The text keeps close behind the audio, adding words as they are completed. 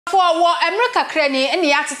For what America Cranny and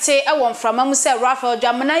the atite I want from Mamma Raphael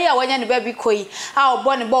Dwamena ya wanya ne baby koi our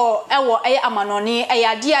bonny ball ewo amanoni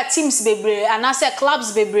dear teams bebre and I say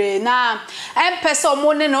clubs bebre na person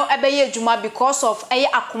money no ebeye juma because of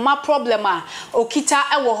akuma problema okita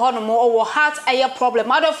ewo hono mo or heart problem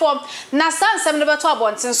therefore na sansem ne beto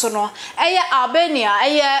abonten so no Albania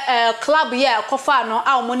club ya kofa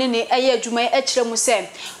no money ne juma ekire mu se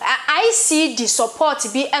ICD support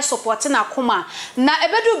be supporting akuma na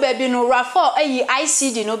ebedu baby no Raphael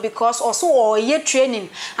ICD no because also or ye training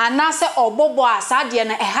and na say obobo asade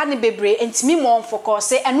na eha ne bebre entimi mo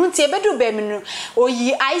focus enu nti ebedu baby no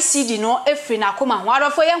oyi ICD no efri na akoma ho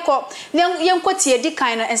Raphael yenko tie di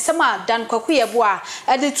kan no ensema dan kwaku yebo a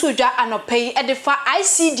ede tudwa anopei ede fa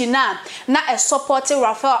ICD na support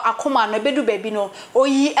Raphael akoma no ebedu baby no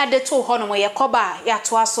oyi ede to ho no mo ye koba ya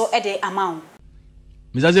to aso ede amount.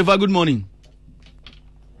 Mr. Zefa, good morning.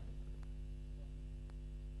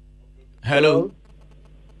 Hello.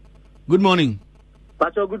 Good morning.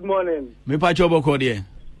 Pacho, good morning. Me Pacho boko die.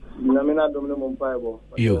 Namina domino mompaibo.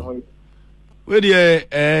 Yo. We die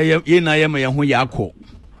ye na ye me ho yakọ.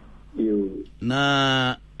 Yo.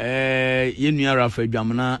 Na ye nua Raphael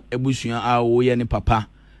Dwamena ebusua a wo ye ne papa.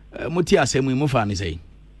 Moti asemu mu fa ne sei.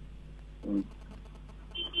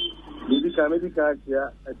 Medika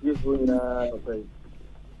ya atiefo na opai.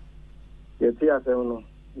 Ye ti asemu no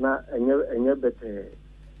na enye bete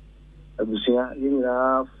abusia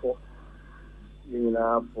yina fo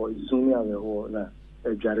isumi aweho na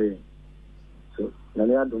edware so na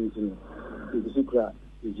ne adom tinu ibisikura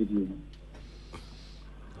ejidi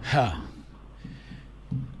ha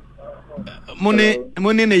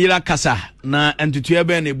mone ne yira kasa na entutu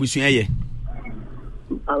ebe na ebusua ye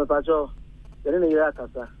abapacho yene ne yira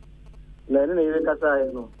kasa na ne yira kasa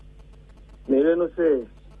ye no ne yire no se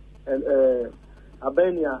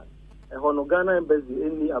Albania hono Ghana embassy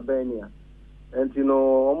any Albania and you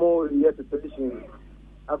know almost yet petition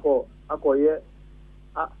ako ye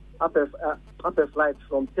upper flight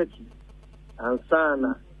from Turkey and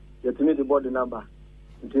sana yet me the body number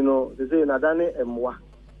you know they say na dane emwa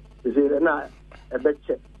they say na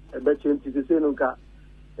ebeche nti they say nka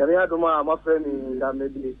yare adoma my friend that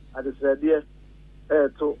maybe at the ready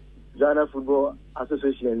to Ghana Football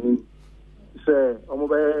Association ni say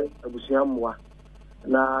omobe abusia mwa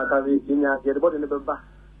na kavi tinya ye body ne beba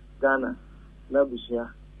Ghana na busia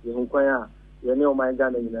ye hunkwan a ye ne o man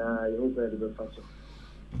Ghana nyina ye hunkwan de befa so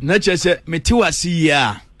na chese metiwasi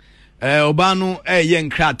ya oba no ye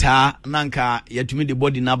nkrata nanka yatumi de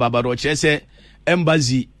body na baba ro chese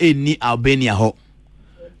embassy eni Albania ho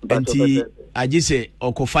enti agise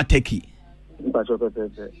okofa Turkey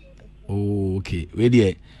okay we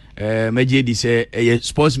dey meje di se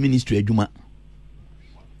sports ministry adwuma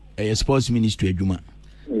sports ministry adwuma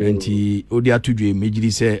enti odi atudwe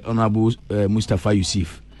mejiri se honorable Mustafa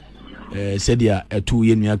Yusuf said ya etu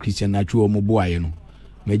ye nua Christian na twa mo boaye no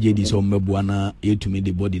meje di so meboa na yetumi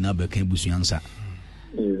de body na bekan busuansa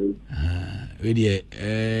we dey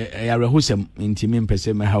ya rehosem enti me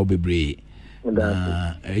mpese me hawo bebre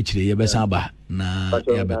na echire ye besa ba na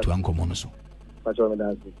ya betu ankomo no so pacho me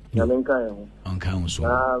dazi ya menkan ho ankan so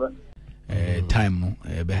time no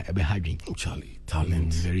ebe hadwin Charlie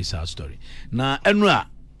talent very sad story na enura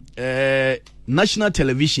national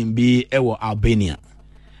television bi ewo Albania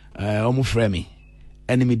omo frame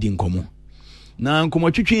enemy di nkomo na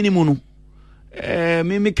nkomo twetwe ni mu no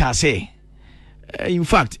me ka say in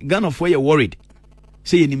fact Ghana for you worried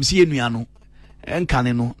say yenim se yenua no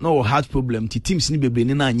enkane no no heart problem ti teams ni bebre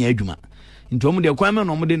ni na anya adwuma nti omo de kwan me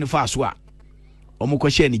no omo de ne fa so a omo ko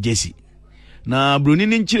share ni Jesse na broni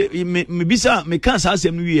ni nchire me bisa me kan sa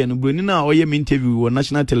asem no wie no broni na oye me interview wo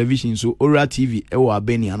national television so Ora TV ewo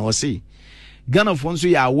Albania na o say Ghana for nso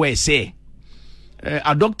ya aware say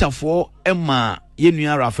a doctor for Emma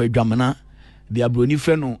yenua Raphael Dwamena the broni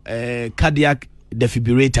fe no cardiac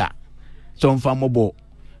defibrillator so mfa mobo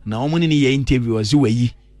na omuni ni ye interview o si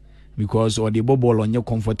wayi because or the bobol onye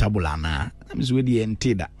comfortable ana am so we dey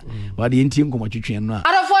entida but the enti nkomo twetwe no a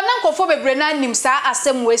kofo bebre na nim sa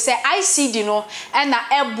asem we se ICD no na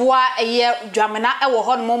eboa eye Dwamena ewo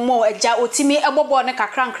ho no mo eja otimi ebobo ne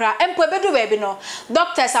kakrankra empo ebedu baby no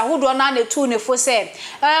doctors ahodo na na tu ne fo se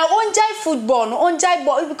onjai football no onjai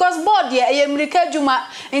ball because board ye America djuma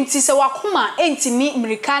enti se wakoma entimi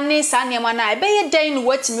America ne sa niam na ebeye dan no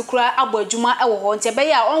watimi kura abo adjuma ewo ho enti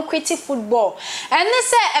ebeye a on quit football ene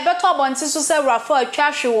se ebeto abonti so se Raphael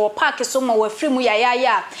twahwe wo park so ma wa free mu ya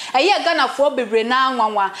eye Ghana fo bebre na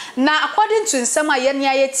anwanwa na according to nsema ye ne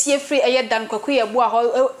ayetie free eye dan kwaku ye bo a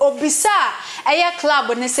obisa eye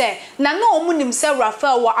club ne se na no omunim se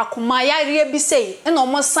Raphael wa akoma yare bi sei na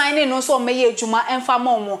omo sign no so omeye adwuma emfa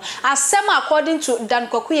momo asema according to dan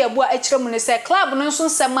kwaku ye bo a ekiremu ne se club no so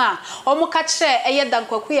nsema omo ka kire eye dan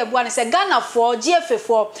kwaku ye bo ne se Ghana for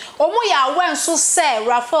GF4 omo ya wenso se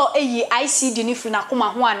Raphael eyi ICD ni free na akoma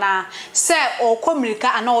ho ana se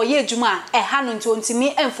okomirika ana oye adwuma ha no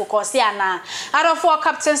ntontimi enfocus ya na arafo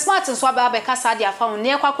Captain Smart nso abeka sade afa won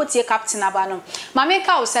ne kwakotie captain aba no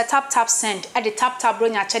mameka o set tap send at the tap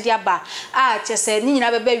bronya chede aba a chese ni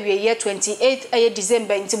nyina beba wie 28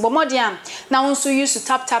 December nti bomodiam na won so use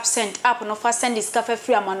tap send app no fa send is cafe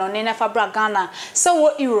free amano ne na fa bra Ghana so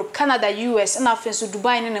wo Europe Canada US na fa so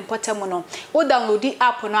Dubai ne importem no wo download the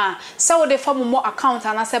app no a so wo de fa mo account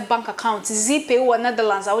and as bank account Zpay wo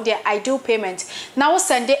Netherlands wo de ideal payment na wo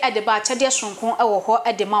send it at the ba chede sonkon e wo ho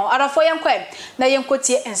e de ma arafo yenkwa na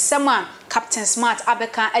yenkotie ensema Captain Smart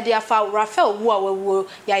abeka e de afa Raphael wo awu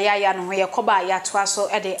ya no ye koba ya to aso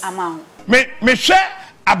e de ama me hwe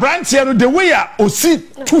abrantie no the way a osi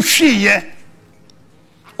to hwiye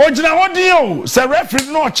ogina hodin o se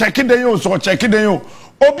referee no check den yo so check den yo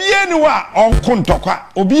obiye ni wa onko ntokwa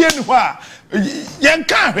obiye ni ho a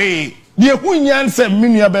yenka hwe de hu nyanse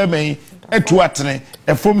menua ba men etu atene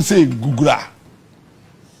efom se gugura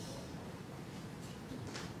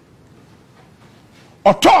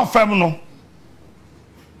oto fam no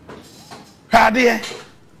hwade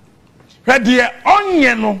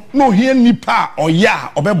onye no hie nipa oya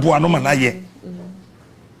obeboa no manaye.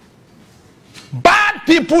 Bad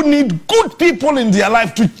people need good people in their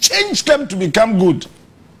life to change them to become good.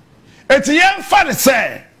 Etiyen fa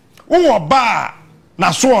say wo ba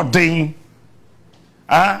na so odin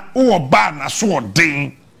wo ba na so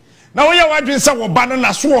odin na wo ya wadwen say wo ba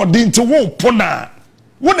na so odin ti wo pona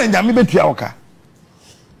wo na nyame betua woka.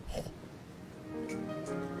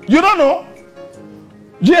 You don't know?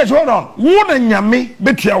 Yes, hold on. Who nyame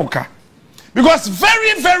betua woka? Because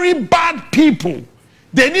very, very bad people,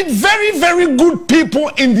 they need very, very good people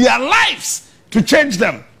in their lives to change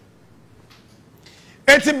them.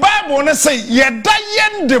 The Bible say, "Yeda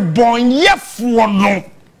yende bon yefwo no."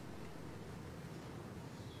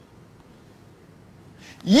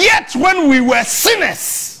 Yet when we were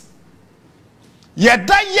sinners,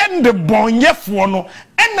 yeda yende bon yefwo no,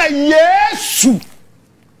 ena Yesu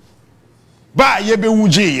ba yebe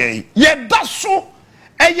wuje ye da so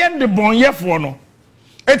eyende bon yefo no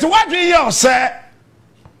eti wadwe ye o se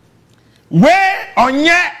we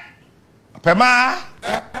onye pema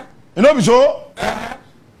no bi so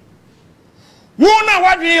wona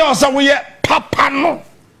wadwe ye o se we ye papa no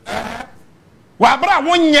wa bra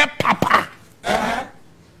wonye papa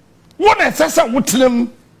wona sesa wotlem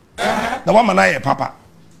na wa mana ye papa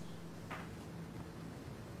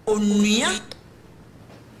onua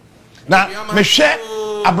na me hwe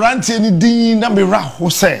abrantie ni din na me ra ho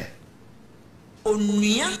se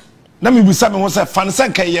onua na me busa me ho se fan se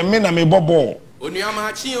kan ye me na me bobo onua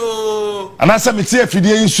ma chi o ana se me tie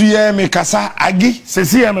afidie yisu ye me kasa agi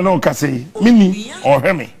sesi ye me no kasa yi mini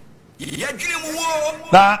ohwe me ye dwene mu wo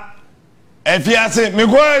na efia se me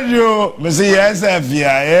gojo me se yes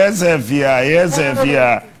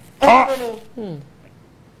efia oh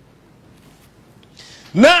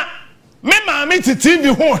na me mama ti TV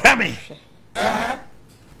ho hame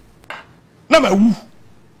na ma wu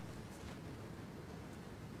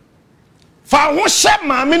fa ho hye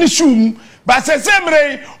mama ni shum ba se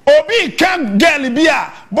semre obi kan girl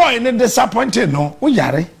bia boy ne disappointed no wo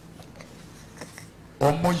yare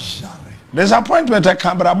omo yare disappointment e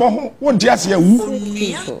kan bra bo ho wo nti ase ya wu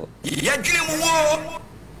ye dwene mu wo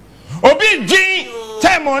obi gin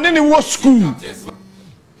time on ni wo school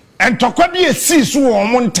and tokwa bi esi so wo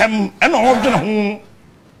montem e na odwene ho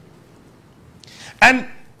and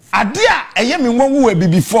adia eye me nwanwu wa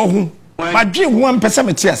before ho madwe ho ampese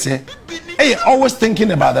meti ase eye always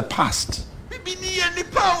thinking about the past bibini ye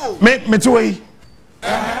nipa o me to way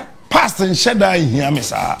past and sheda hia me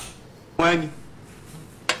sa wani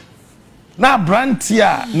na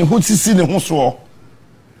brantia ne ho sisi ne ho so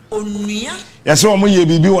onua yase wo mo ye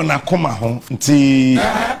bibi wona koma ho nti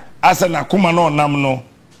asa na koma no nam no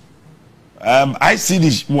I see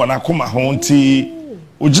this wona koma ho nti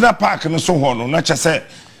ogina park no so ho no na chese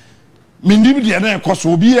mindim dia na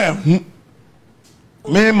ekoso obi a hu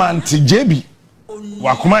me manti jebi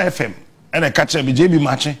wakoma FM ene ka che bi jebi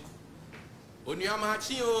mache onua ma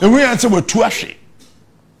chi o ewu ya se watu ahwe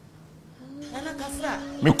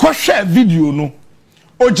me ko hwe video no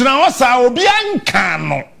ogina wo sa obi anka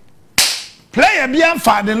no player bi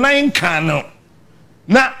anfa de nine kan no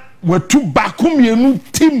na watu bakomienu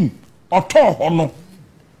team oto ho no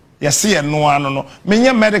yes ye no ano no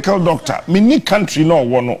menye medical doctor me ni country no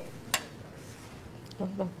wo no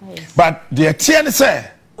but the tie say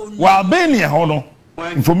wa Albania ho no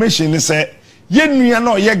information is say ye nua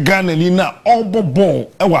na ye Ghana ni na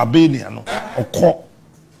obobo e wa Albania no okọ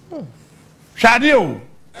hwade o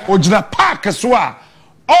ogina park so a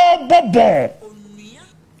obobo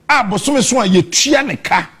abosome so a ye tua ne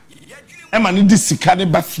ka e ma ne di sika ne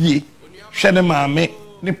ba fie hwe ne maame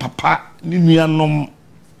ne papa ne nua nom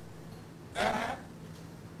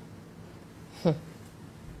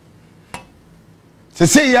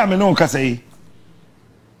se ya me no ka say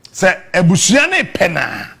se ebusua ne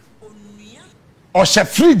pena o hye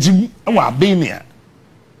fridge wa Albania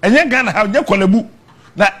enye Ghana ha nye kolebu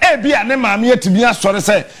na ebia ne maame atimi asore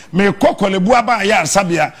se me kokolebu aba ya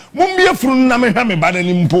sabia mumbie furu na me hwa me bada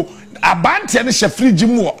ni mpo abante ne hye fridge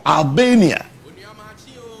mu wo Albania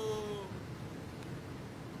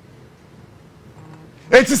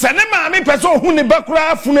eti se ne maame peso hu ne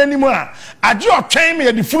bakura funu animu a age otwen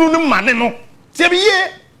me de furu no mane no se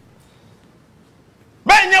biye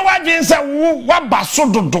benye wadwen se wo wabaso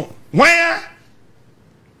dodo wan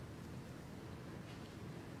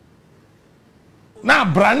na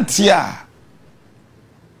brantia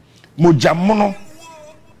mojamono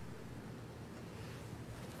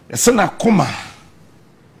esena koma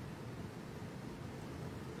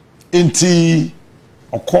enti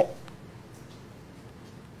okọ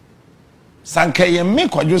sanka ye me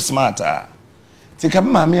kwadwo smarta tika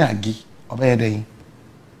maame agi obeyeden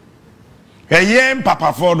eye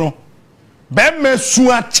papa fo no be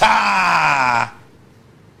mesu acha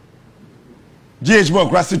GH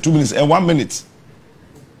cross 2 minutes and 1 minute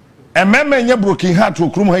and meme nya broken heart to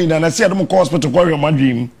krum ha na se adom hospital kwa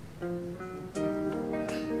madwim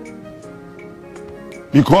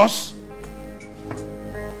because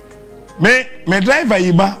me driver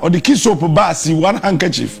yiba or the key soap bar see one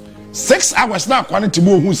handkerchief 6 hours na kwani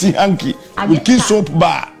tibo hu si hanky with key soap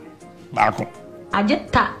bar baako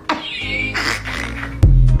ajeta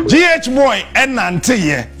GH boy enante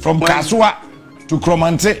ye from Kasua to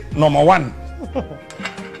Kromante number 1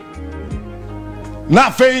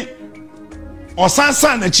 na fei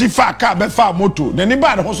osansan na chifa ka be fa moto na ni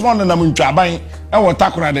ba de hoso no na ntwaban e wo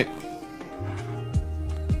takora de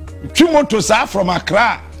twi moto sa from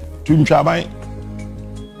Accra to ntwaban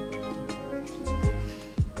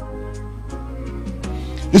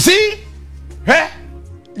you see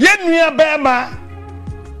ye nua bema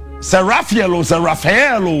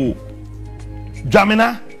Raphael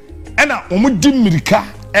Dwamena ena omudi mirika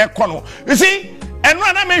ekono you see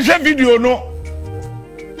eno na me hwe video no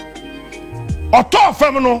oto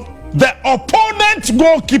fam no the opponent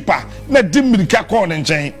goalkeeper na di mirika ko ne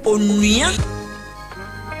nchen onua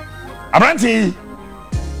abranti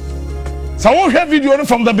so we hwe video no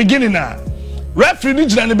from the beginning na referee ni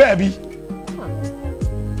jina ne baby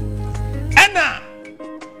ena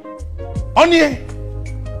onie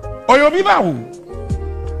oyobi ba wo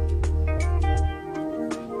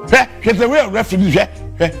the way referee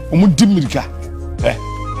omudi mirika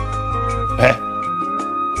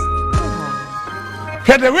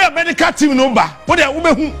the way medical team no ba what they wo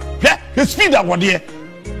behu the speed that what there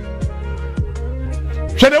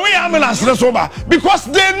the way ambulance no so ba because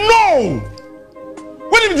they know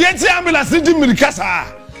when the ambulance di mirika sa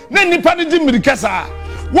na nipa di mirika sa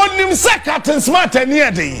wonim say captain smart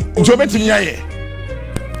ania dey nti obetimi aye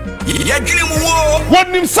ya dwene mu wo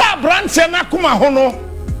wonim say branch na kuma ho no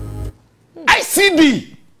ICD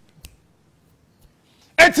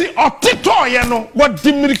eti otito ye no what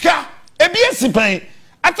di mirika ebi esipan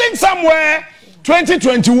I think somewhere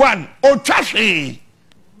 2021 or trashy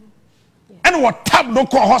and what tap no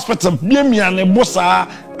call hospital biemia ne bossa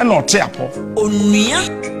and or teapo onua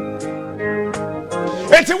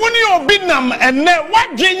eti woni obi nam enne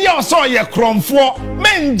wadwe ye so ye kromfo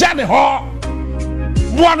menja ne ho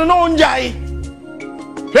boano no njai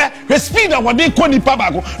the speed of what they call nipa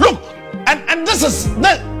bago look and this is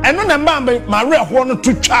that and no number my real one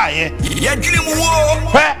to try ya dwene mu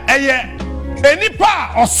wo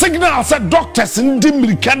Enipa or signal said doctors in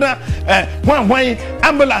Dimirikana when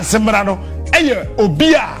ambulance sembrano eye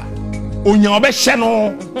obia onya obehye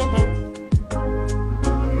no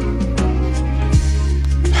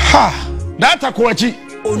ha data koachi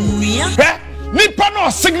onua nipa no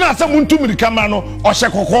signal say muntu mirikama no ohye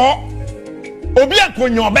kokko obia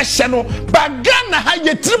konya obehye no bagana ha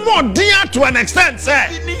yetrimo dia to an extent say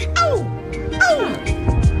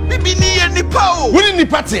bibini ye nipa o wini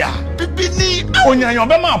nipa tia bibini onya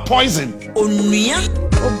yobema poison onua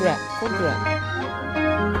Cobra.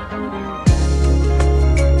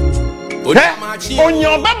 onya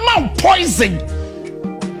obema poison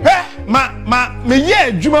me ye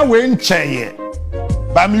adwuma we ncheye.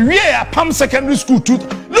 But me we a Pam Secondary School too.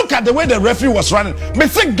 Look at the way the referee was running. Me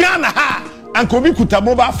say Ghana ha and Kobi kuta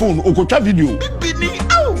mobile phone okotwa video.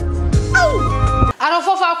 And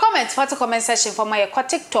for our comments, for the comment section for my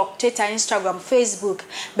TikTok, Twitter, Instagram, Facebook,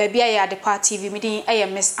 baby I the party TV meeting I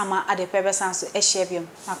miss Ama at the Pebble Sans to Eshebium,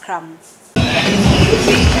 Macram.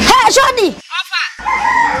 Hey, Shadi!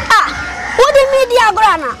 What the media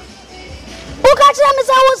grana? Who catch them is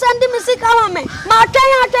I was sending me sick on me.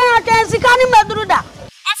 Martin, Sikani Madruda.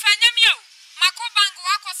 Ofanyamio, Makobango,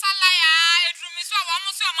 Salaya, Drumiso,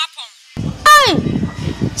 almost your mapon. Hey,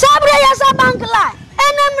 Sabria Yasa Bankla.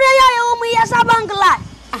 And I'm ready, yes, a bank lie.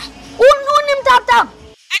 Unim tap.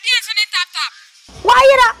 I didn't tap. Why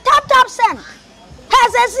you tap send?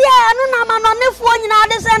 Has a sea, and I'm on the phone in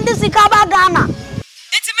others and this is Kabagana.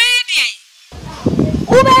 It's a media.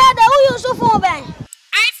 Who use a phone bank?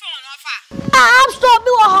 iPhone offer. I have stopped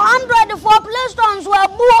 100 for Play Stones where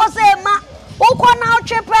Boo say, Ma, who can now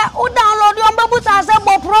cheaper, who download your Babu as a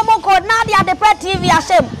promo code Nadia the Pet TV as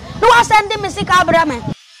him. Do I send him a sick Abraham?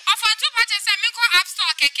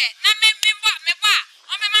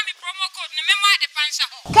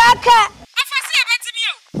 Kaka,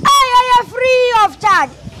 I am free of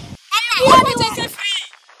charge.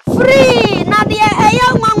 Free, Nadia, a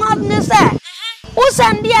young man say. Who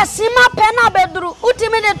send the Sima Pena bedroom,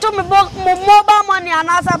 ultimate to me mobile money and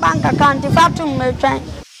as a bank account if I to me train.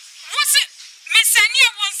 What's it? Miss Ania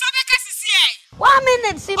wants some 1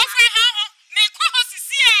 minute, see.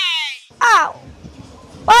 Ah,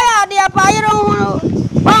 why are the Apayro?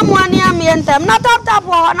 1 year me and them, not tap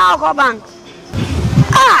or now bank.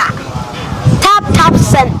 Tap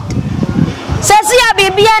send. Says ya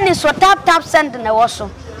baby and so tap send in the washo.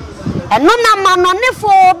 And no man on the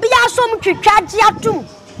for be a some charge ya too.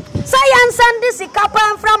 Say and send this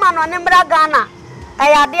capa from an onembra Ghana. I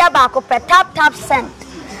had dear back up a tap send.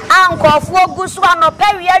 Uncle for goose one or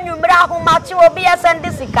perry and you who match will be a send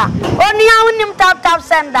this car. Only I tap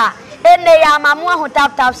sender. And they are mamma who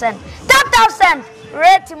tap send. Tap send.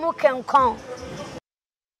 Rate Muken Kong.